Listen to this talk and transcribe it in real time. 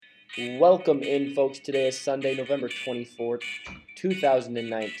Welcome in, folks. Today is Sunday, November 24th,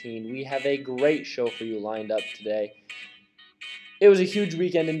 2019. We have a great show for you lined up today. It was a huge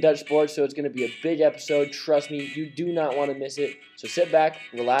weekend in Dutch sports, so it's going to be a big episode. Trust me, you do not want to miss it. So sit back,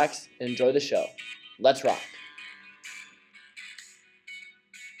 relax, and enjoy the show. Let's rock.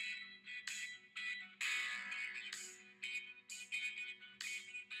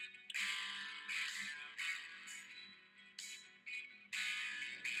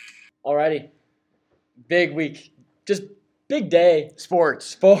 Alrighty. Big week. Just big day.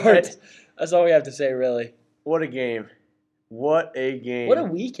 Sports. That's all we have to say, really. What a game. What a game. What a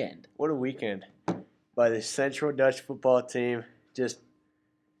weekend. What a weekend by the Central Dutch football team. Just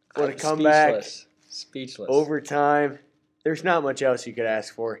what a comeback. Speechless. Overtime. There's not much else you could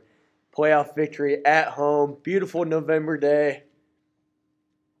ask for. Playoff victory at home. Beautiful November day.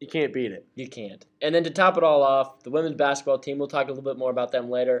 You can't beat it. You can't. And then to top it all off, the women's basketball team, we'll talk a little bit more about them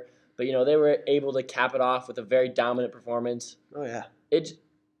later. But, they were able to cap it off with a very dominant performance. Oh, yeah. It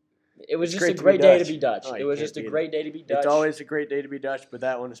was just a great day to be Dutch. Oh, it was just a great day to be Dutch. It's always a great day to be Dutch, but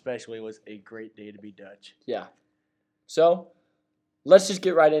that one especially was a great day to be Dutch. Yeah. So, let's just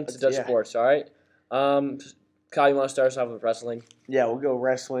get right into Dutch sports, all right? Kyle, you want to start us off with wrestling? Yeah, we'll go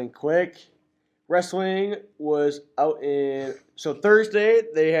wrestling quick. Wrestling was out in... So, Thursday,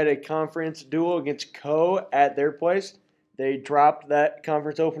 they had a conference duel against Co at their place. They dropped that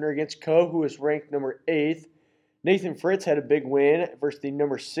conference opener against Co, who was ranked number 8th. Nathan Fritz had a big win versus the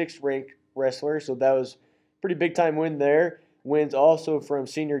number 6 ranked wrestler, so that was a pretty big time win there. Wins also from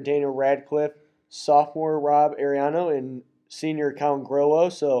senior Daniel Radcliffe, sophomore Rob Ariano, and senior Colin Grillo,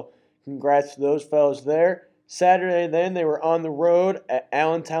 so congrats to those fellas there. Saturday then, they were on the road at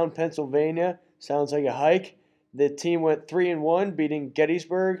Allentown, Pennsylvania. Sounds like a hike. The team went 3-1, beating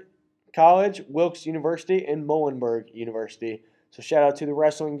Gettysburg College, Wilkes University, and Muhlenberg University. So shout out to the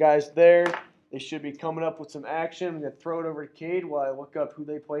wrestling guys there. They should be coming up with some action. I'm going to throw it over to Cade while I look up who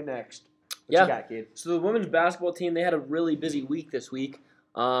they play next. What you got, Cade? So the women's basketball team, they had a really busy week this week.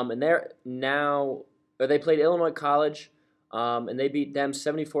 And they played Illinois College, and they beat them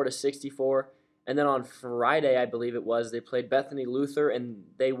 74-64. And then on Friday, I believe it was, they played Bethany Luther, and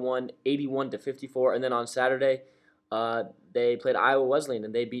they won 81-54. And then on Saturday, they played Iowa Wesleyan,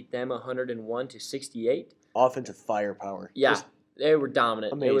 and they beat them 101-68. Offensive firepower. Yeah. They were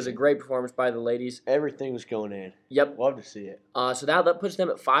dominant. Amazing. It was a great performance by the ladies. Everything was going in. Yep. Love to see it. So that puts them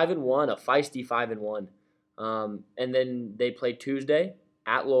at 5-1, a feisty 5-1. And then they play Tuesday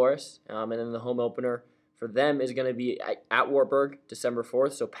at Loris, and then the home opener for them is going to be at Wartburg, December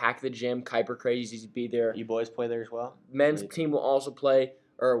 4th. So pack the gym. Kuiper Crazies be there. You boys play there as well? Men's team will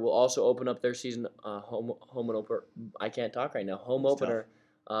also open up their season home opener. I can't talk right now. Home opener.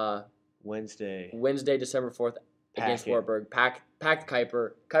 Wednesday, December 4th. Against Wartburg. Pack the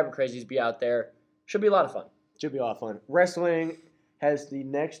Kuiper. Kuiper Crazies be out there. Should be a lot of fun. Should be a lot of fun. Wrestling has the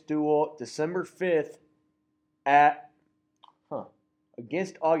next duel December 5th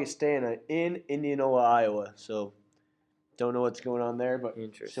against Augustana in Indianola, Iowa. So don't know what's going on there, but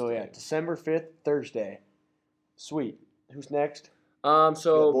interesting. So yeah, December 5th, Thursday. Sweet. Who's next?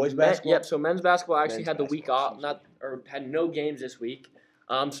 Boys basketball. So men's basketball actually had the week off, had no games this week.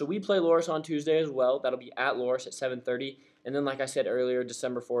 So we play Loris on Tuesday as well. That'll be at Loris at 7:30. And then, like I said earlier,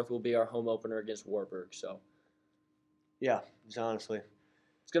 December 4th will be our home opener against Wartburg. So, yeah, honestly.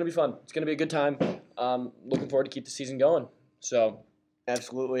 It's going to be fun. It's going to be a good time. Looking forward to keep the season going. So,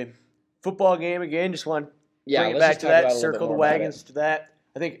 absolutely. Football game again. Just want to bring it back to that. Circle the wagons to that.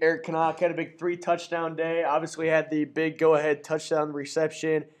 I think Eric Canuck had a big 3-touchdown day. Obviously had the big go-ahead touchdown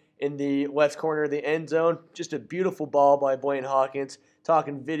reception in the left corner of the end zone. Just a beautiful ball by Blaine Hawkins.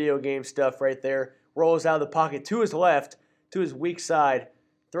 Talking video game stuff right there. Rolls out of the pocket to his left, to his weak side.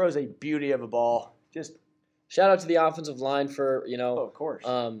 Throws a beauty of a ball. Just shout out to the offensive line for, of course.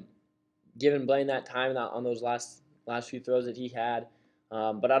 Giving Blaine that time on those last few throws that he had.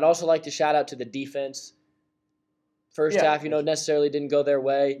 But I'd also like to shout out to the defense. First half, necessarily didn't go their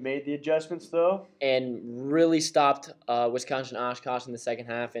way. Made the adjustments, though. And really stopped Wisconsin Oshkosh in the second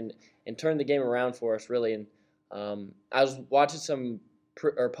half and turned the game around for us, really. And I was watching some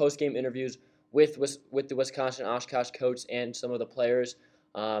post-game interviews with the Wisconsin Oshkosh coach and some of the players,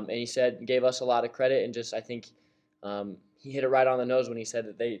 and he gave us a lot of credit, and just I think he hit it right on the nose when he said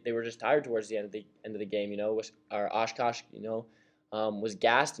that they were just tired towards the end of the game. Our Oshkosh was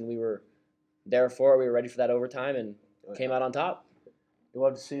gassed, and we were there for it. We were ready for that overtime and came out on top. You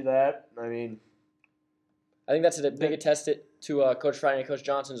love to see that. I think that's a big attested to Coach Friday and Coach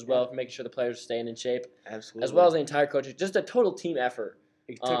Johnson as well for making sure the players are staying in shape. Absolutely. As well as the entire coaching. Just a total team effort.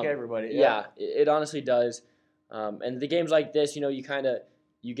 It took everybody. Yeah, it honestly does. And the games like this, you kind of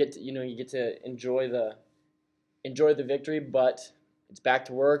you get to enjoy the victory, but it's back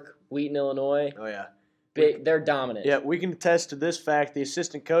to work. Wheaton, Illinois, Oh yeah. they're dominant. Yeah, we can attest to this fact. The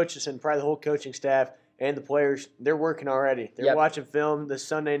assistant coaches and probably the whole coaching staff and the players, they're working already. They're Yep. watching film this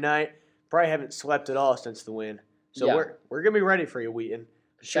Sunday night. Probably haven't slept at all since the win. So Yeah. we're gonna be ready for you, Wheaton.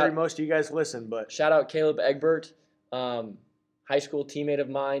 I'm sure Shout- most of you guys listen, but Shout out Caleb Egbert, high school teammate of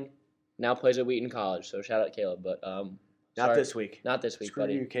mine, now plays at Wheaton College. So shout out Caleb, but not sorry. this week. Not this week, Screw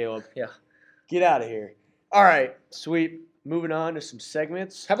buddy. you, Caleb. Yeah. Get out of here. All right, sweet. Moving on to some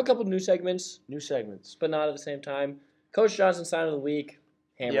segments. Have a couple new segments, New segments. but not at the same time. Coach Johnson sign of the week.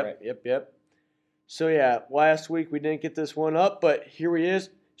 Hammer it. Yep. So yeah, last week we didn't get this one up, but here he is.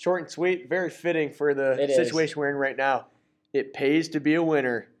 Short and sweet, very fitting for the It is. situation we're in right now. It pays to be a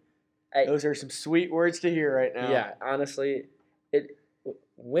winner. Hey. Those are some sweet words to hear right now. Yeah, honestly,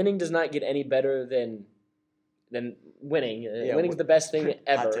 winning does not get any better than winning. Yeah, Winning's the best thing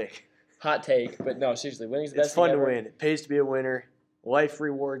ever. Hot take. Hot take, but no, seriously, winning's the It's best fun thing to ever. win. It pays to be a winner. Life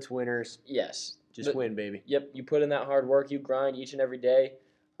rewards winners. Yes. Just But- win, baby. Yep, you put in that hard work, you grind each and every day.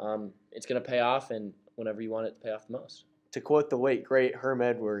 It's going to pay off, and whenever you want it to pay off the most. To quote the late, great Herm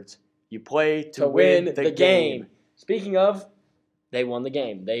Edwards, you play to win win the game. Speaking of, they won the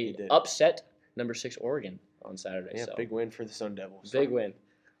game. They did. upset number 6 Oregon on Saturday. Yeah, so big win for the Sun Devils. big win.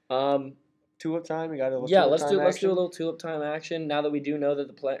 Tulip time. You got a little Yeah, tulip let's time do a action? little tulip time action. Now that we do know that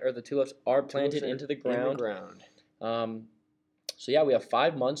the tulips are planted Tulips are into the in ground. So yeah, we have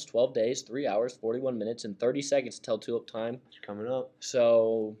 5 months, 12 days, 3 hours, 41 minutes, and 30 seconds till tulip time. It's coming up.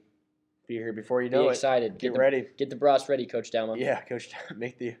 So Be here before you be know it. excited. Get ready. Get the brats ready, Coach Dalma. Yeah, Coach,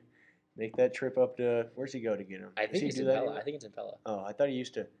 make that trip up to where's he go to get him? I Does think he it's do in that Pella. anymore? I think it's in Pella. Oh, I thought he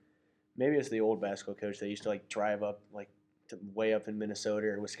used to. Maybe it's the old basketball coach that used to like drive up like to way up in Minnesota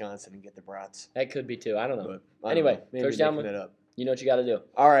or Wisconsin and get the brats. That could be too. I don't know. But I don't Anyway, know. Maybe Coach making Dalman- that up. You know what you got to do.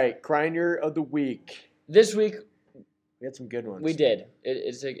 All right, grinder of the week. This week We had some good ones. we did.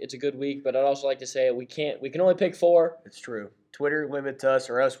 It's a good week, but I'd also like to say we can only pick 4. It's true. Twitter limits us,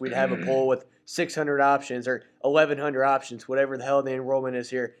 or else we'd have a poll with 600 options or 1,100 options, whatever the hell the enrollment is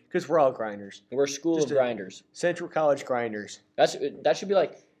here, because we're all grinders. We're school Just of a- grinders. Central College grinders. That should be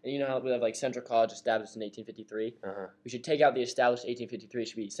like, you know how we have like Central College established in 1853. Uh-huh. We should take out the established 1853. It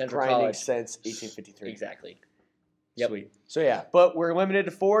should be Central Grinding College. since 1853. Exactly. Yep. Sweet. So yeah, but we're limited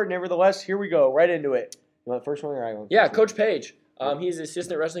to 4. Nevertheless, here we go, right into it. You want the first one or I want? the Yeah, first one? Coach Page. He's the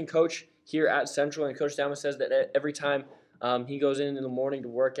assistant wrestling coach here at Central, and Coach Dalma says that every time he goes in the morning to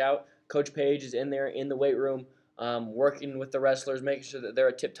work out, Coach Page is in there in the weight room, working with the wrestlers, making sure that they're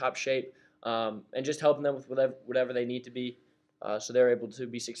in tip-top shape, and just helping them with whatever they need to be, so they're able to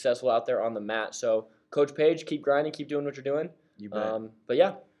be successful out there on the mat. So, Coach Page, keep grinding, keep doing what you're doing. You bet. But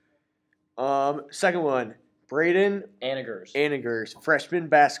yeah, Second one, Braden Anagers. Anagers, freshman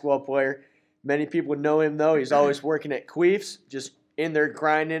basketball player. Many people know him, though. He's always working at Queefs, just in there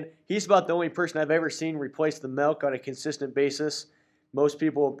grinding. He's about the only person I've ever seen replace the milk on a consistent basis. Most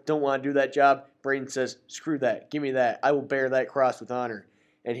people don't want to do that job. Braden says, screw that. Give me that. I will bear that cross with honor.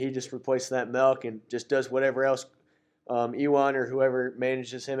 And he just replaces that milk and just does whatever else Ewan or whoever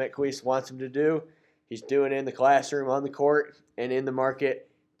manages him at Queefs wants him to do. He's doing it in the classroom, on the court, and in the market.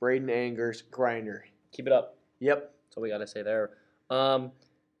 Braden Anagers, grinder. Keep it up. Yep. That's all we got to say there.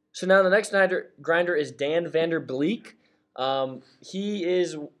 So now the next grinder is Dan Vanderbleek. He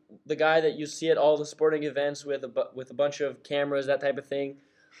is the guy that you see at all the sporting events with a bunch of cameras, that type of thing,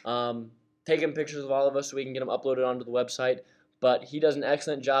 taking pictures of all of us so we can get them uploaded onto the website. But he does an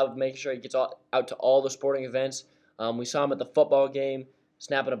excellent job of making sure he gets out to all the sporting events. We saw him at the football game,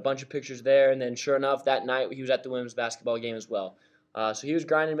 snapping a bunch of pictures there, and then sure enough, that night he was at the women's basketball game as well. So he was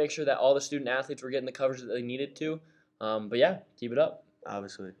grinding to make sure that all the student athletes were getting the coverage that they needed to. But yeah, keep it up.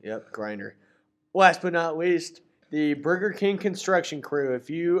 Obviously, yep, grinder. Last but not least, the Burger King construction crew. If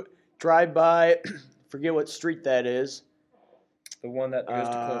you drive by, forget what street that is. The one that goes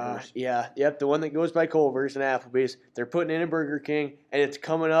to Culver's. Yeah, yep, the one that goes by Culver's and Applebee's. They're putting in a Burger King, and it's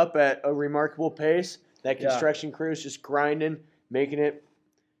coming up at a remarkable pace. That construction crew is just grinding, making it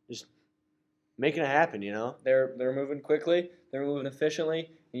happen, you know? They're moving quickly. They're moving efficiently,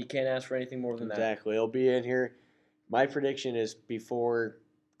 and you can't ask for anything more than that. Exactly. It'll be in here. My prediction is before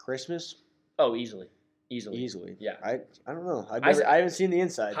Christmas. Oh, easily. Easily. Yeah. I don't know. I I haven't seen the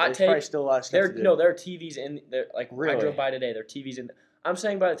inside. Hot There's take, probably still a lot of stuff to do. there are TVs in there. Like Really? I drove by today. There are TVs in. I'm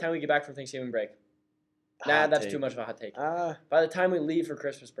saying by the time we get back from Thanksgiving break. Nah, Hot that's take. too much of a hot take. By By the time we leave for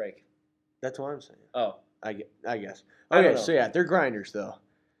Christmas break. that's what I'm saying. Oh, I guess. I don't Okay, know. so yeah, they're grinders though.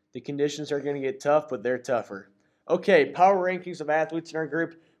 The conditions are going to get tough, but they're tougher. Okay, power rankings of athletes in our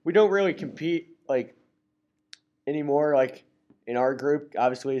group. We don't really compete like anymore, like in our group.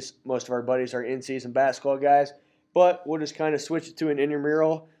 Obviously, most of our buddies are in-season basketball guys, but we'll just kind of switch it to an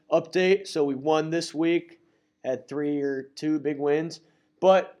intramural update. So we won this week, had 3 or 2 big wins.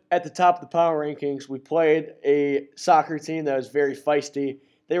 But at the top of the power rankings, we played a soccer team that was very feisty.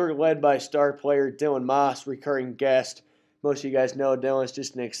 They were led by star player Dylan Moss, recurring guest. Most of you guys know Dylan's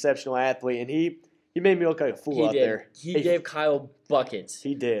just an exceptional athlete, and he made me look like a fool out there. He gave Kyle buckets.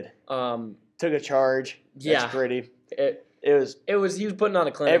 He did. Took a charge. Yeah. That's pretty. It was he was putting on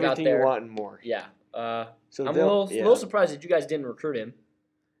a clinic everything out there. you want and more. Yeah. So I'm a little surprised that you guys didn't recruit him.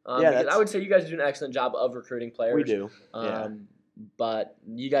 Because I would say you guys do an excellent job of recruiting players. We do. But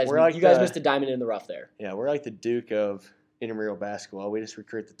you guys like missed a diamond in the rough there. Yeah, we're like the Duke of intramural basketball. We just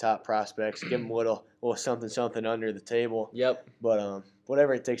recruit the top prospects, give them a little something under the table. Yep. But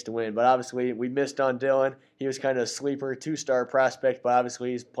whatever it takes to win. But obviously, we missed on Dylan. He was kind of a sleeper, 2-star prospect, but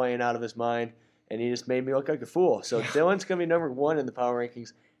obviously he's playing out of his mind, and he just made me look like a fool. So Dylan's going to be number 1 in the power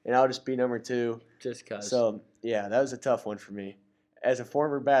rankings, and I'll just be number 2. Just because. So, yeah, that was a tough one for me. As a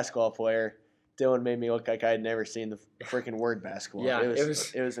former basketball player, Dylan made me look like I had never seen the freaking word basketball. Yeah, it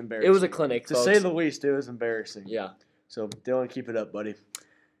was embarrassing. It was a clinic, to folks. say the least. It was embarrassing. Yeah. So Dylan, keep it up, buddy.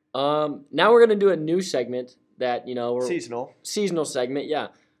 Now we're gonna do a new segment that we're seasonal segment. Yeah.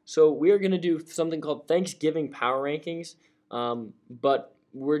 So we are gonna do something called Thanksgiving Power Rankings. But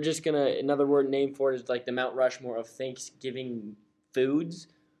we're just gonna another word name for it is like the Mount Rushmore of Thanksgiving foods.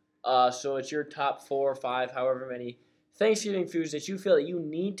 So it's your top 4 or 5, however many Thanksgiving foods that you feel that you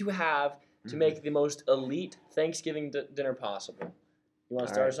need to have to make the most elite Thanksgiving dinner possible. You want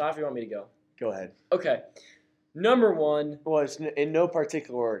to start us off, or you want me to go? Go ahead. Okay. Number 1. Well, it's in no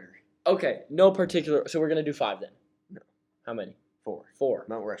particular order. Okay, no particular. So we're going to do 5 then? No. How many? 4. 4.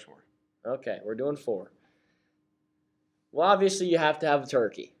 Mount Rushmore. Okay, we're doing 4. Well, obviously you have to have a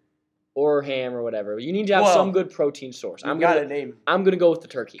turkey or ham or whatever. You need to have some good protein source. I'm going to go with the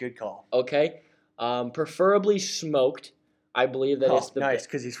turkey. Good call. Okay. Preferably smoked. I believe that it's the nice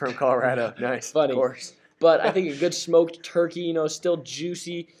because he's from Colorado. Nice, funny. Of course. But I think a good smoked turkey, still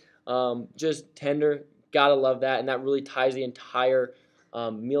juicy, just tender. Gotta love that, and that really ties the entire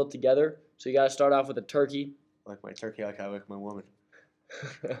meal together. So you gotta start off with a turkey. Like my turkey, like I like my woman.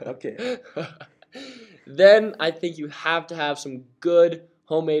 Okay. Then I think you have to have some good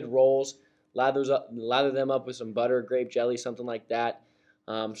homemade rolls. Lather them up with some butter, grape jelly, something like that.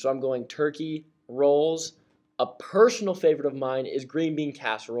 So I'm going turkey rolls. A personal favorite of mine is green bean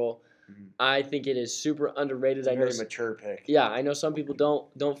casserole. Mm-hmm. I think it is super underrated. It's a very mature pick. Yeah, I know some people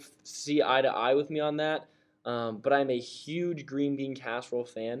don't see eye to eye with me on that, but I'm a huge green bean casserole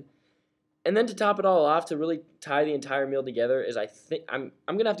fan. And then to top it all off, to really tie the entire meal together, is I think I'm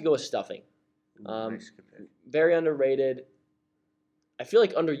gonna have to go with stuffing. Nice. Very underrated. I feel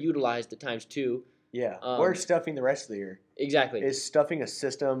like underutilized at times too. Yeah, we're stuffing the rest of the year. Exactly. Is stuffing a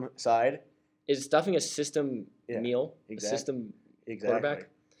system side? Is stuffing a system meal? Exactly. A system quarterback?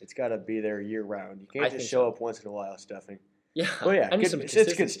 It's got to be there year round. You can't just show up once in a while stuffing. Yeah. Oh yeah,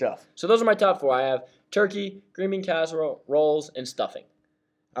 it's good stuff. So those are my top 4. I have turkey, green bean casserole, rolls, and stuffing.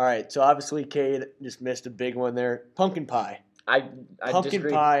 All right. So obviously, Cade just missed a big one there. Pumpkin pie. I pumpkin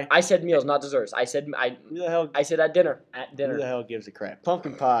disagreed. pie. I said meals, not desserts. I said Who the hell? I said at dinner. At dinner. Who the hell gives a crap?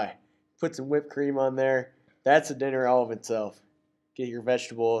 Pumpkin pie. Put some whipped cream on there. That's a dinner all of itself. Get your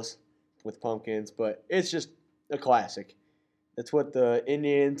vegetables with pumpkins, but it's just a classic. That's what the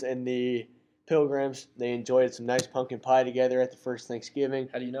Indians and the Pilgrims, they enjoyed some nice pumpkin pie together at the first Thanksgiving.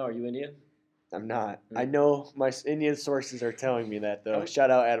 How do you know? Are you Indian? I'm not. I know my Indian sources are telling me that, though. Shout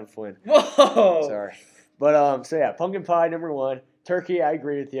out Adam Flynn. Whoa! Sorry. But, so yeah, pumpkin pie, number 1. Turkey, I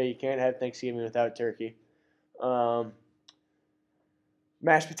agree with you. You can't have Thanksgiving without turkey.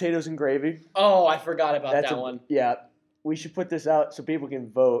 Mashed potatoes and gravy. Oh, I forgot about that one. Yeah. We should put this out so people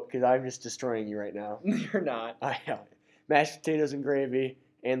can vote because I'm just destroying you right now. You're not. I am. Mashed potatoes and gravy.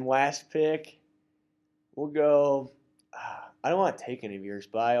 And last pick, we'll go. I don't want to take any of yours,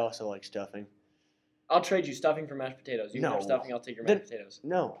 but I also like stuffing. I'll trade you stuffing for mashed potatoes. You can have stuffing, I'll take your mashed potatoes.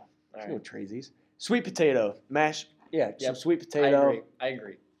 No. All right. No trade these. Sweet potato. Some sweet potato. I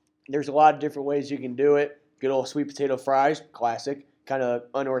agree. There's a lot of different ways you can do it. Good old sweet potato fries, classic. Kind of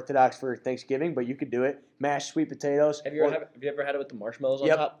unorthodox for Thanksgiving, but you could do it. Mashed sweet potatoes. Have you ever had it with the marshmallows on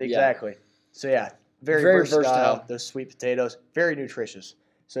top? Yep, exactly. Yeah. So yeah, very versatile. Those sweet potatoes, very nutritious.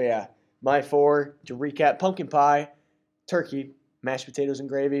 So yeah, my 4 to recap: pumpkin pie, turkey, mashed potatoes and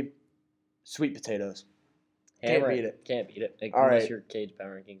gravy, sweet potatoes. Can't beat it. Can't beat it. Unless you're Cage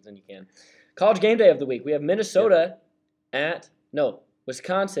Power Rankings, then you can. College game day of the week. We have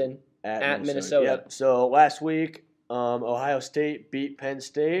Wisconsin at Minnesota. Yep. So last week, Ohio State beat Penn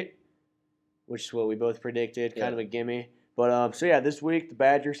State, which is what we both predicted. Kind of a gimme. But so yeah, this week the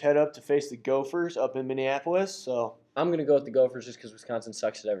Badgers head up to face the Gophers up in Minneapolis. So I'm going to go with the Gophers just because Wisconsin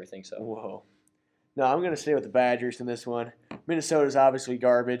sucks at everything. So whoa. No, I'm going to stay with the Badgers in this one. Minnesota's obviously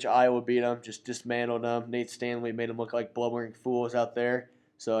garbage. Iowa beat them, just dismantled them. Nate Stanley made them look like blubbering fools out there.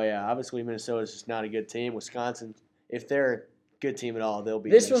 So, yeah, obviously Minnesota's just not a good team. Wisconsin, if they're a good team at all, they'll be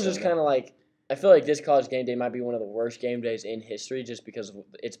this one's just kind of like, I feel like this college game day might be one of the worst game days in history just because of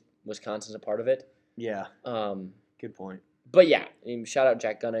Wisconsin's a part of it. Yeah, good point. But, yeah, shout out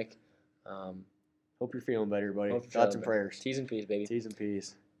Jack Gunnick. Hope you're feeling better, buddy. Thoughts and prayers. T's and P's, baby. T's and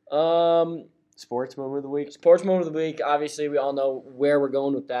P's. Sports moment of the week. Sports moment of the week. Obviously, we all know where we're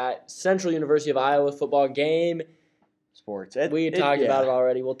going with that. Central University of Iowa football game. Sports. We talked about it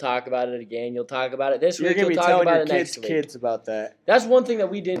already. We'll talk about it again. You'll talk about it this week. You're going to be telling your kids about that. That's one thing that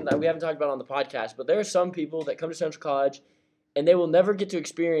we haven't talked about on the podcast. But there are some people that come to Central College, and they will never get to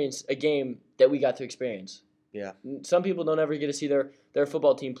experience a game that we got to experience. Yeah. Some people don't ever get to see their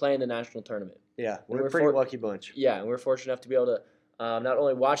football team play in the national tournament. Yeah, we're a pretty lucky bunch. Yeah, and we're fortunate enough to be able to not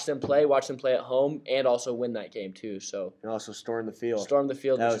only watch them play at home, and also win that game too. So and also storm the field. Which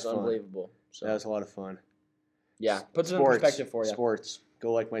is unbelievable. So that was a lot of fun. Yeah, puts it in perspective for you. Sports.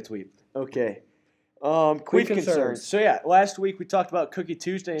 Go like my tweet. Okay. Quick concerns. So yeah, last week we talked about Cookie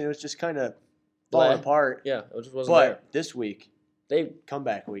Tuesday, and it was just kind of falling apart. Yeah, it just wasn't there. But this week,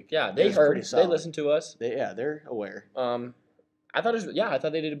 comeback week. Yeah, they heard. They listened to us. They're aware. I thought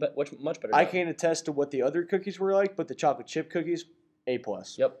they did a much better job. I can't attest to what the other cookies were like, but the chocolate chip cookies, A+.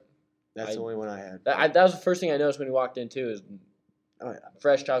 Yep. That's the only one I had. That was the first thing I noticed when we walked in too, is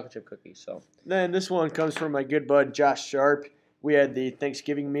fresh chocolate chip cookies. So then this one comes from my good bud Josh Sharp. We had the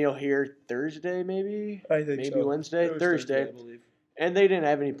Thanksgiving meal here Thursday, maybe? I think maybe so. Wednesday? Thursday. I believe. And they didn't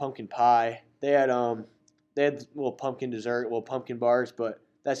have any pumpkin pie. They had little pumpkin dessert, little pumpkin bars, but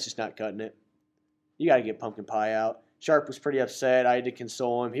that's just not cutting it. You got to get pumpkin pie out. Sharp was pretty upset. I had to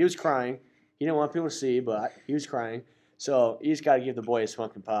console him. He was crying. He didn't want people to see, but he was crying. So he's got to give the boy his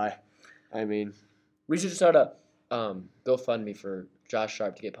pumpkin pie. I mean, we should start a GoFundMe for Josh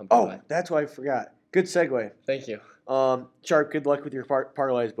Sharp to get pumpkin pie. Oh, that's why I forgot. Good segue. Thank you. Sharp, good luck with your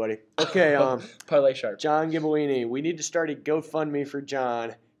parlays, buddy. Okay. Parlay Sharp. John Ghibolini. We need to start a GoFundMe for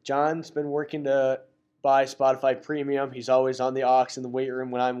John. John's been working to buy Spotify Premium. He's always on the aux in the weight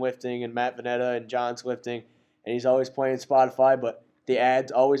room when I'm lifting and Matt Vanetta and John's lifting. And he's always playing Spotify, but the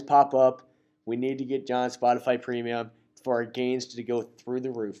ads always pop up. We need to get John Spotify Premium for our gains to go through the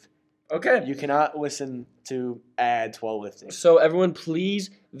roof. Okay. You cannot listen to ads while lifting. So everyone,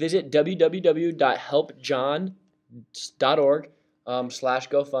 please visit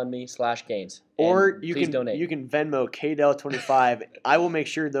www.helpjohn.org/GoFundMe/gains. Or you can can donate. You can Venmo KDEL25. I will make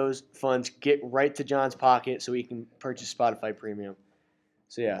sure those funds get right to John's pocket so he can purchase Spotify Premium.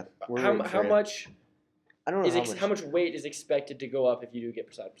 So yeah, how much? I don't know how much weight is expected to go up if you do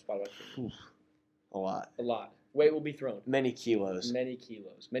get Spotify Premium? A lot. A lot. Weight will be thrown. Many kilos. Many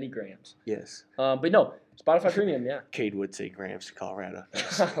grams. Yes. But no, Spotify Premium, yeah. Cade would say grams to Colorado.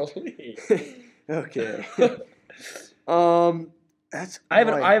 Okay. That's. I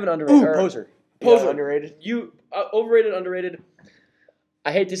have an underrated. Ooh, Poser. Poser. Yeah, underrated. You overrated, underrated.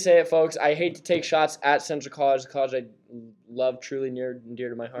 I hate to say it, folks. I hate to take shots at Central College, the college I love truly near and dear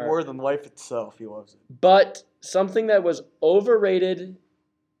to my heart. More than life itself, he loves it. But something that was overrated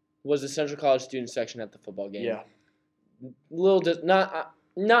was the Central College student section at the football game. Yeah.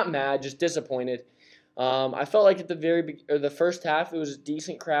 Not mad, just disappointed. I felt like at the first half it was a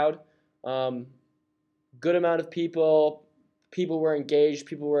decent crowd, good amount of people. People were engaged.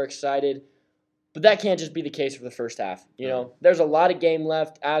 People were excited. But that can't just be the case for the first half. You know, there's a lot of game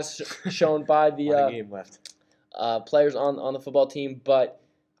left, as shown by the players on the football team. But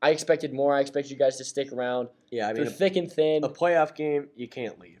I expected more. I expected you guys to stick around. Yeah, I mean, through thick and thin. A playoff game, you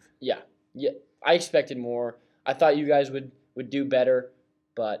can't leave. Yeah. I expected more. I thought you guys would do better,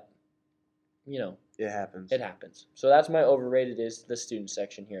 but it happens. It happens. So that's my overrated is the student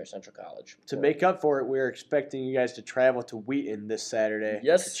section here at Central College. To make up for it, we're expecting you guys to travel to Wheaton this Saturday.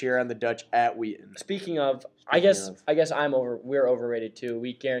 Yes. To cheer on the Dutch at Wheaton. Speaking of, I guess we're overrated too.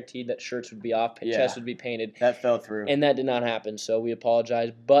 We guaranteed that shirts would be off, chests would be painted. That fell through. And that did not happen, so we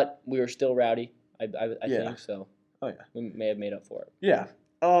apologize. But we were still rowdy, I think so. Oh yeah. We may have made up for it. Yeah.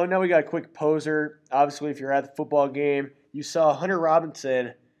 Oh, now we got a quick poser. Obviously, if you're at the football game, you saw Hunter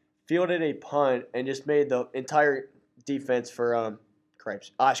Robinson fielded a punt and just made the entire defense for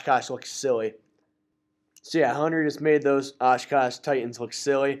Oshkosh look silly. So yeah, Hunter just made those Oshkosh Titans look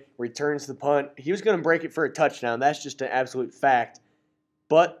silly. Returns the punt. He was going to break it for a touchdown. That's just an absolute fact.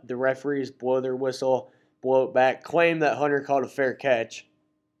 But the referees blow their whistle, blow it back, claim that Hunter called a fair catch.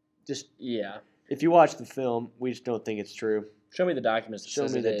 If you watch the film, we just don't think it's true. Show me the documents. Show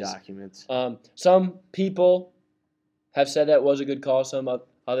me the documents. Some people have said that was a good call. Some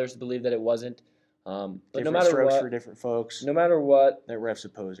others believe that it wasn't. But Different no matter strokes what, for different folks. no matter what, That ref's a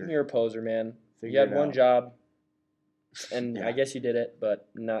poser. you're a poser, man. Figure You had it one out. job, and Yeah. I guess you did it, but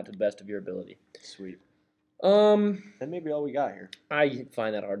not to the best of your ability. Sweet. Um, That may be all we got here. I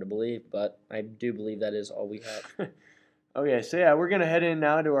find that hard to believe, but I do believe that is all we have. Okay, so yeah, we're gonna head in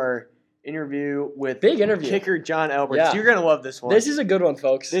now to our interview with Big interview. kicker John Alberts. Yeah. You're gonna love this one. This is a good one,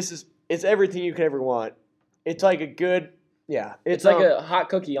 folks. It's everything you could ever want. It's like a good it's like a hot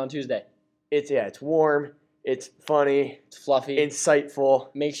cookie on Tuesday. It's warm, it's funny, It's fluffy. insightful.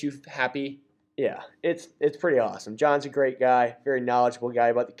 Makes you happy. Yeah, it's pretty awesome. John's a great guy, very knowledgeable guy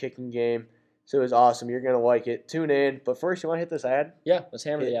about the kicking game. So it was awesome. You're gonna like it. Tune in. But first, you want to hit this ad? Yeah, let's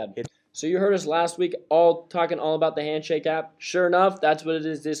hammer the ad. Hit- So you heard us last week talking all about the Handshake app. Sure enough, that's what it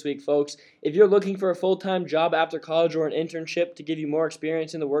is this week, folks. If you're looking for a full-time job after college or an internship to give you more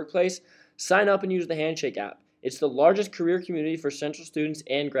experience in the workplace, sign up and use the Handshake app. It's the largest career community for Central students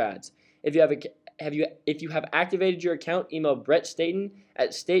and grads. If you have activated your account, email Brett Staten at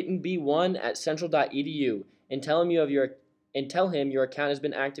statenb1@central.edu and tell him your account has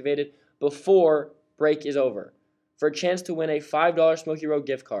been activated before break is over for a chance to win a $5 Smoky Road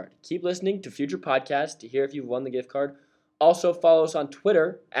gift card. Keep listening to future podcasts to hear if you've won the gift card. Also follow us on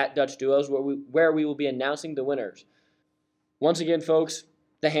Twitter at Dutch Duos where we will be announcing the winners. Once again, folks,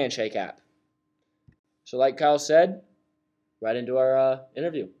 the Handshake app. So like Kyle said, right into our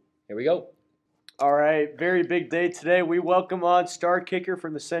interview. Here we go. All right, very big day today. We welcome on star kicker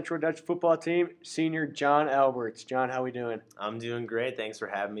from the Central Dutch football team, senior John Alberts. John, how we doing? I'm doing great. Thanks for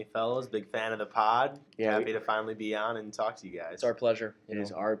having me, fellows. Big fan of the pod. Yeah, Happy to finally be on and talk to you guys. It's our pleasure. It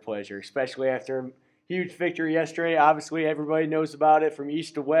is our pleasure, especially after a huge victory yesterday. Obviously, everybody knows about it from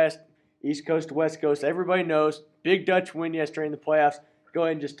east to west, east coast to west coast. Everybody knows. Big Dutch win yesterday in the playoffs. Go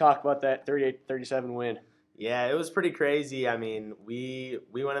ahead and just talk about that 38-37 win. Yeah, it was pretty crazy. I mean, we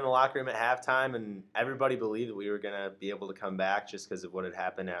went in the locker room at halftime, and everybody believed that we were going to be able to come back just because of what had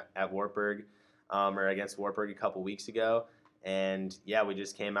happened at Wartburg, or against Wartburg a couple weeks ago. And, yeah, we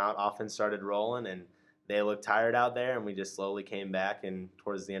just came out, offense started rolling, and they looked tired out there, and we just slowly came back. And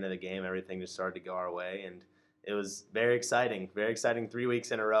towards the end of the game, everything just started to go our way. And it was very exciting 3 weeks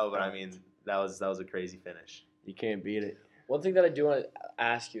in a row. But, I mean, that was a crazy finish. You can't beat it. One thing that I do want to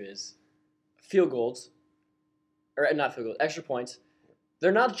ask you is field goals. Or not field goals, extra points.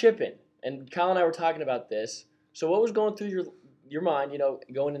 They're not chipping. And Kyle and I were talking about this. So what was going through your mind,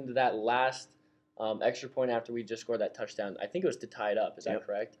 going into that last extra point after we just scored that touchdown? I think it was to tie it up. Is that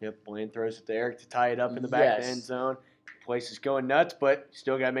correct? Yep, Blaine throws it to Eric to tie it up in the back of the end zone. Place is going nuts, but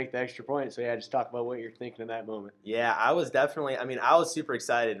still got to make the extra point. So, yeah, just talk about what you're thinking in that moment. Yeah, I was super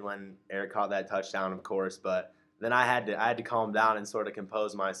excited when Eric caught that touchdown, of course, but then I had to calm down and sort of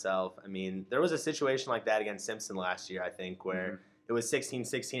compose myself. I mean, there was a situation like that against Simpson last year, I think, where it was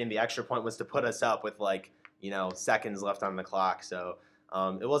 16-16 and the extra point was to put us up with seconds left on the clock. So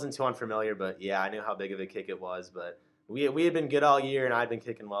it wasn't too unfamiliar, but yeah, I knew how big of a kick it was. But we had been good all year and I'd been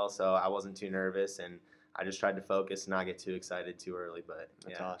kicking well, so I wasn't too nervous and I just tried to focus and not get too excited too early. But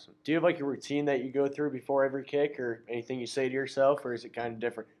That's awesome. Do you have a routine that you go through before every kick or anything you say to yourself, or is it kind of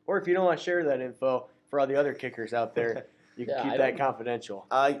different? Or if you don't want to share that info, for all the other kickers out there, you can keep that confidential.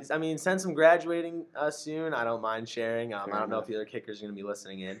 Since I'm graduating soon, I don't mind sharing. I don't know if the other kickers are going to be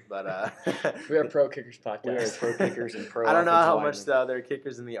listening in, but we are Pro Kickers podcast. We are Pro Kickers and Pro. I don't know how much the other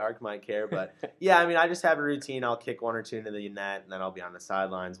kickers in the ARC might care, but yeah, I just have a routine. I'll kick one or two into the net, and then I'll be on the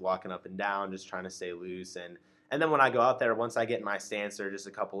sidelines walking up and down, just trying to stay loose. And then when I go out there, once I get in my stance or just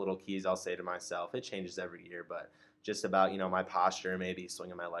a couple little keys, I'll say to myself, it changes every year, but just about my posture, maybe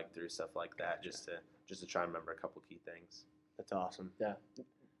swinging my leg through, stuff like that, just to try and remember a couple key things. That's awesome. Yeah.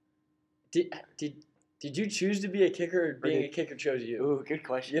 Did you choose to be a kicker, or being a kicker chose you? Ooh, good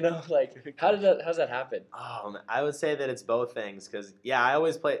question. How's that happen? I would say that it's both things because I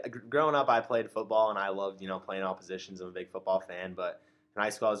always growing up. I played football and I loved playing all positions. I'm a big football fan, but in high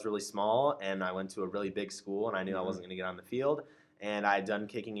school I was really small and I went to a really big school and I knew I wasn't going to get on the field. And I had done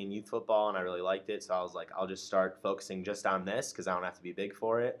kicking in youth football and I really liked it, so I was like, I'll just start focusing just on this because I don't have to be big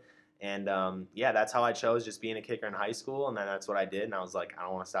for it. And, that's how I chose, just being a kicker in high school, and then that's what I did. And I was like, I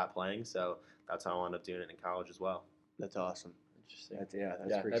don't want to stop playing, so that's how I wound up doing it in college as well. That's awesome. Interesting.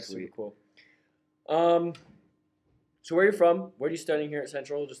 That's pretty sweet. Super cool. So where are you from? Where are you studying here at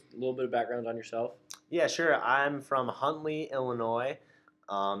Central? Just a little bit of background on yourself. Yeah, sure. I'm from Huntley, Illinois.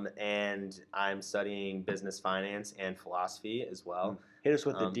 and I'm studying business finance and philosophy as well. Hit us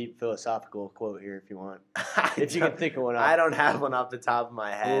with the deep philosophical quote here if you want. I If you can think of one I up. don't have one off the top of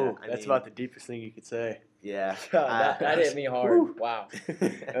my head. Ooh, that's about the deepest thing you could say. Yeah. God, that hit me hard. Woo. Wow.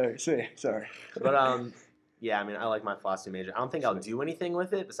 Sorry. But yeah, I mean, I like my philosophy major. I don't think I'll do anything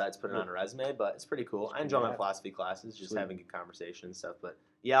with it besides put it on a resume, but it's pretty cool. I enjoy my philosophy classes, just having good conversation and stuff. But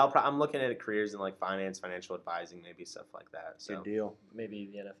yeah, I'm looking at careers in like finance, financial advising, maybe stuff like that. So. Good deal. Maybe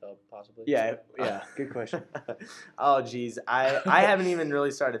the NFL, possibly. Yeah. Good question. Oh, geez, I haven't even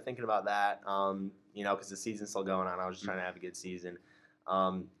really started thinking about that. Because the season's still going on. I was just trying to have a good season.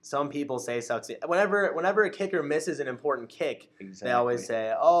 Some people say so too. Whenever a kicker misses an important kick, they always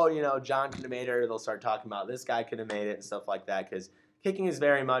say, "Oh, John could have made it," or they'll start talking about this guy could have made it and stuff like that. Because kicking is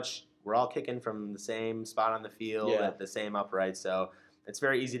very much we're all kicking from the same spot on the field at the same upright, so it's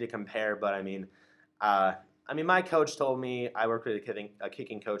very easy to compare. But I mean, my coach told me I worked with a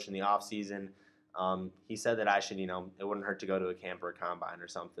kicking coach in the off season. He said that I should, it wouldn't hurt to go to a camp or a combine or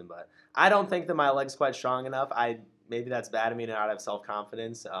something. But I don't think that my leg's quite strong enough. Maybe that's bad of me to not have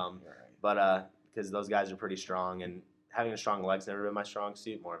self-confidence. But because those guys are pretty strong, and having a strong leg's never been my strong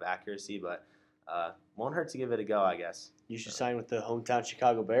suit, more of accuracy. But won't hurt to give it a go, I guess. You should sign with the hometown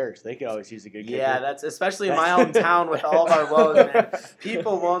Chicago Bears. They could always use a good kicker. Yeah, that's especially in my hometown with all of our woes, man.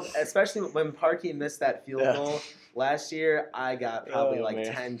 People won't, especially when Parkey missed that field goal last year. I got probably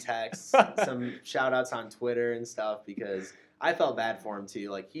 10 texts, some shout-outs on Twitter and stuff because I felt bad for him too.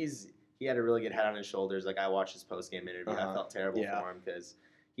 Like he had a really good head on his shoulders. Like I watched his post-game interview. I felt terrible for him because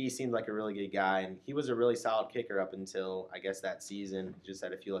he seemed like a really good guy, and he was a really solid kicker up until I guess that season. Just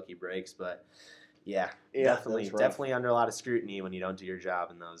had a few lucky breaks, but definitely under a lot of scrutiny when you don't do your job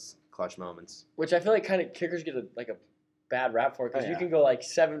in those clutch moments. Which I feel like kind of kickers get a bad rap for because you can go like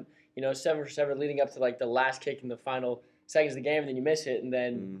 7 for 7 leading up to like the last kick in the final seconds of the game, and then you miss it, and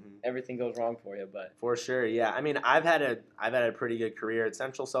then everything goes wrong for you. But for sure, yeah. I mean, I've had a pretty good career at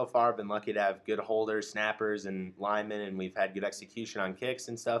Central so far. I've been lucky to have good holders, snappers, and linemen, and we've had good execution on kicks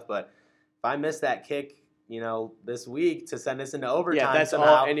and stuff. But if I miss that kick, this week to send us into overtime, that's somehow,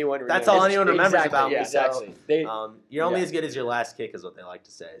 all anyone remembers. That's all anyone remembers about me. Exactly. So, you're only as good as your last kick, is what they like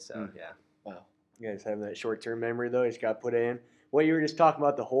to say. So, yeah. Wow. You guys have that short-term memory, though. He's got to put it in. Well, you were just talking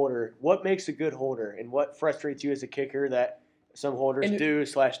about the holder. What makes a good holder, and what frustrates you as a kicker that some holders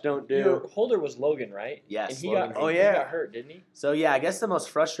do/don't do? Your holder was Logan, right? Yes. And he Logan. got hurt, didn't he? So, yeah, I guess the most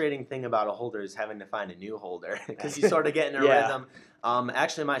frustrating thing about a holder is having to find a new holder because you sort of get in a rhythm.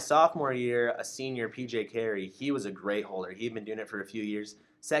 Actually, my sophomore year, a senior, PJ Carey, he was a great holder. He'd been doing it for a few years.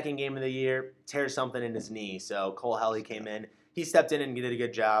 Second game of the year, tears something in his knee. So Cole Helly came in. He stepped in and did a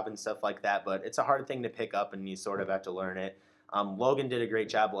good job and stuff like that. But it's a hard thing to pick up, and you sort of have to learn it. Logan did a great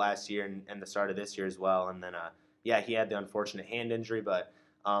job last year and the start of this year as well. And then, he had the unfortunate hand injury. But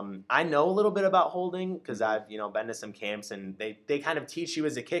I know a little bit about holding because I've been to some camps, and they kind of teach you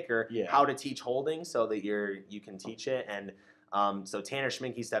as a kicker how to teach holding so that you can teach it. And so Tanner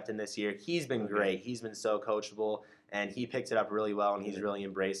Schminke stepped in this year. He's been great. He's been so coachable, and he picked it up really well, and he's really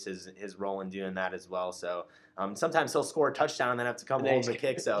embraced his role in doing that as well. So sometimes he'll score a touchdown and then have to come hold the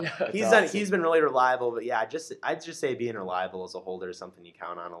kick. So he's been really reliable. But yeah, I'd just say being reliable as a holder is something you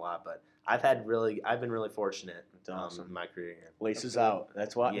count on a lot. But I've been really fortunate in my career here. Laces out.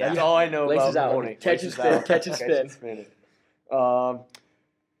 That's why. Yeah. That's all I know Laces about out. holding. Catch and spin. Catch and spin.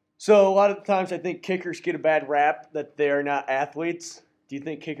 So a lot of the times I think kickers get a bad rap that they are not athletes. Do you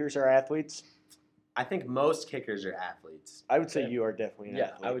think kickers are athletes? I think most kickers are athletes. I would say you are definitely an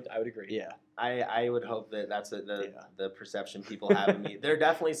athlete. I would agree. Yeah. I would hope that that's the perception people have of me. There are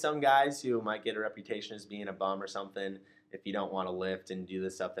definitely some guys who might get a reputation as being a bum or something if you don't want to lift and do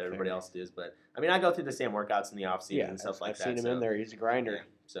the stuff that everybody else does. But, I mean, I go through the same workouts in the offseason and stuff like that. I've seen him in there. He's a grinder. Yeah,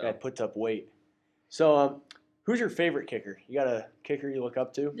 so. Guy puts up weight. So, who's your favorite kicker? You got a kicker you look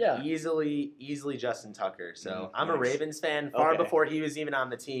up to? Yeah. Easily Justin Tucker. So I'm a Ravens fan far before he was even on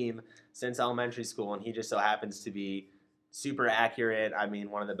the team since elementary school, and he just so happens to be super accurate. I mean,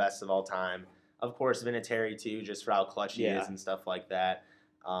 one of the best of all time. Of course, Vinatieri too, just for how clutch he is and stuff like that.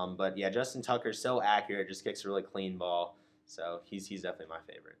 But yeah, Justin Tucker's so accurate, just kicks a really clean ball. So he's definitely my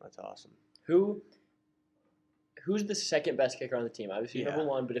favorite. That's awesome. Who's the second best kicker on the team? Obviously, number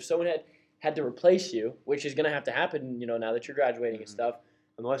one. But if someone had to replace you, which is going to have to happen, now that you're graduating and stuff.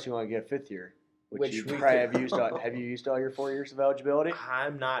 Unless you want to get a fifth year, which you probably have used. Have you used all your 4 years of eligibility?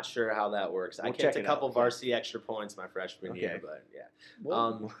 I'm not sure how that works. I kicked a couple varsity extra points my freshman year, but yeah.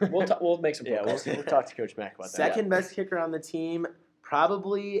 We'll make some. Yeah, we'll talk to Coach Mack about that. Second best kicker on the team.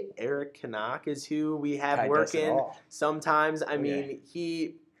 Probably Eric Canuck is who we have working sometimes. I mean,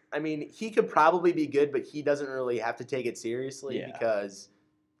 he could probably be good, but he doesn't really have to take it seriously because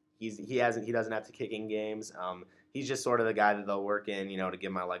he doesn't have to kick in games. He's just sort of the guy that they'll work in, to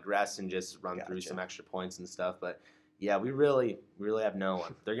give my leg rest and just run through some extra points and stuff. But yeah, we really have no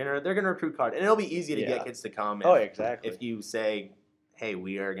one. They're gonna recruit hard, and it'll be easy to get kids to come. Exactly. If you say, hey,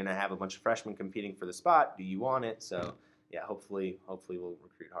 we are gonna have a bunch of freshmen competing for the spot. Do you want it? So yeah, hopefully we'll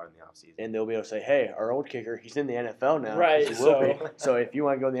recruit hard in the offseason. And they'll be able to say, hey, our old kicker, he's in the NFL now. Right. He will be. So if you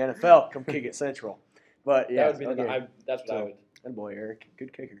want to go in the NFL, come kick at Central. But yeah, that would be that's what I would. Good boy, Eric.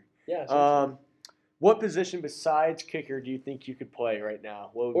 Good kicker. Yeah. What position besides kicker do you think you could play right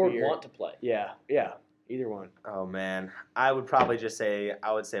now? What would be want to play? Yeah, either one. Oh man, I would probably say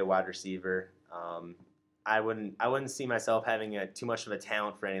wide receiver. I wouldn't see myself having too much of a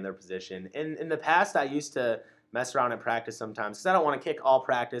talent for any other position. In the past, I used to mess around in practice sometimes because I don't want to kick all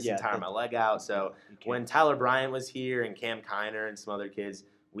practice and tire my leg out. So when Tyler Bryant was here and Cam Kiner and some other kids,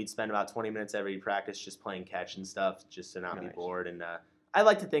 we'd spend about 20 minutes every practice just playing catch and stuff, just to not be bored. And I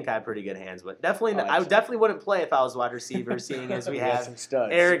like to think I have pretty good hands, but definitely I definitely wouldn't play if I was wide receiver, seeing as we have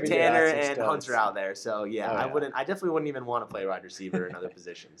Eric Tanner and Hunter out there. So yeah, I definitely wouldn't even want to play wide receiver in other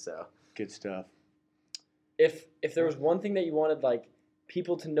positions. So good stuff. If there was one thing that you wanted like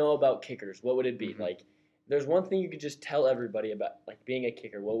people to know about kickers, what would it be? Mm-hmm. Like, there's one thing you could just tell everybody about like being a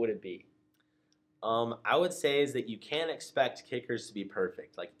kicker. What would it be? I would say is that you can't expect kickers to be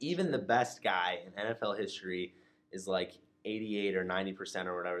perfect. Like even the best guy in NFL history is like 88 or 90%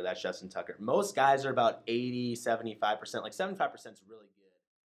 or whatever. That's Justin Tucker. Most guys are about 80, 75%. Like 75% is really good.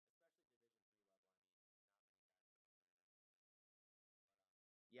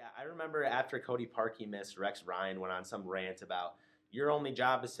 Yeah, I remember after Cody Parkey missed, Rex Ryan went on some rant about your only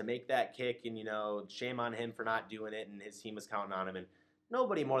job is to make that kick, and shame on him for not doing it, and his team was counting on him. And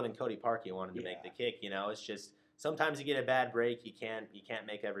nobody more than Cody Parkey wanted to make the kick. It's just sometimes you get a bad break. You can't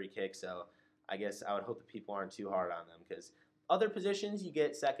make every kick. So I guess I would hope that people aren't too hard on them because other positions you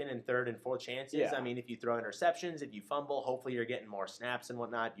get second and third and fourth chances. Yeah. I mean, if you throw interceptions, if you fumble, hopefully you're getting more snaps and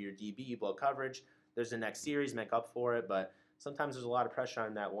whatnot. Your DB, you blow coverage. There's the next series, make up for it. But sometimes there's a lot of pressure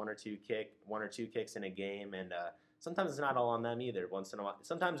on that one or two kicks in a game, and sometimes it's not all on them either. Once in a while,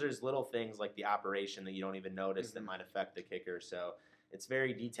 sometimes there's little things like the operation that you don't even notice that might affect the kicker. So it's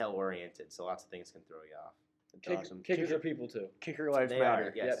very detail oriented. So lots of things can throw you off. Awesome. Kickers are people too. Kicker lives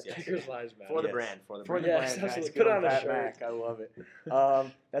matter. Yes. Kickers lives matter. For the brand. For the brand. Nice. Put on a shirt. I love it.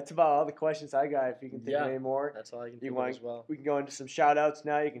 That's about all the questions I got. If you can think of any more. That's all I can think of as well. We can go into some shout outs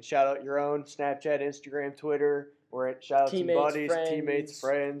now. You can shout out your own Snapchat, Instagram, Twitter. We're at shout out to buddies, teammates,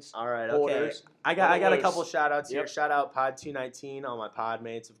 friends. All right, holders. Okay. I got a couple shout outs here. Shout out Pod 219, all my pod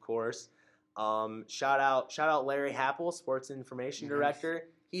mates, of course. Shout out Larry Happel, Sports Information Director.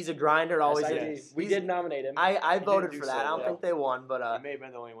 He's a grinder. Always is. We did nominate him. I voted for that. I don't think they won, but he may have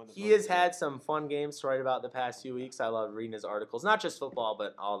been the only one. He has had some fun games to write about the past few weeks. I love reading his articles, not just football,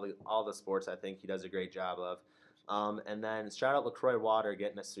 but all the sports. I think he does a great job of. And then shout out LaCroix Water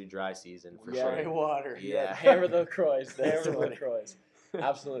getting us through dry season for sure. LaCroix Water. Yeah. Hammer the LaCroix. Hammer the LaCroix.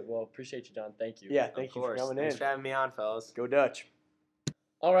 Absolutely. Well, appreciate you, John. Thank you. Yeah, thank you for coming in. Thanks for having me on, fellas. Go Dutch.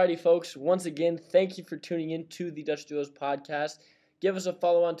 Alrighty, folks. Once again, thank you for tuning in to the Dutch Duos podcast. Give us a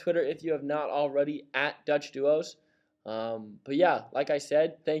follow on Twitter if you have not already at Dutch Duos. But yeah, like I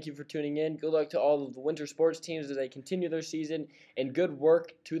said, thank you for tuning in. Good luck to all of the winter sports teams as they continue their season, and good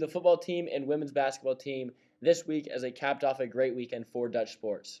work to the football team and women's basketball team this week as they capped off a great weekend for Dutch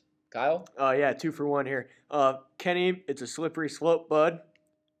sports. Kyle? Yeah, 2 for 1 here. Kenny, it's a slippery slope, bud.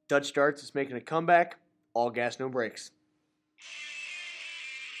 Dutch Darts is making a comeback. All gas, no brakes.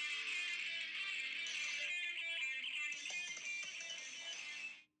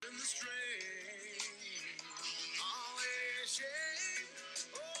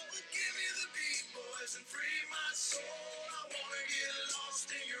 And free my soul. I wanna get lost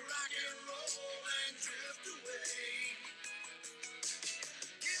in your rock and roll and drift away.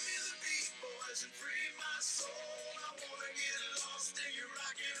 Give me the beat, boys, and free my soul. I wanna get lost in your rock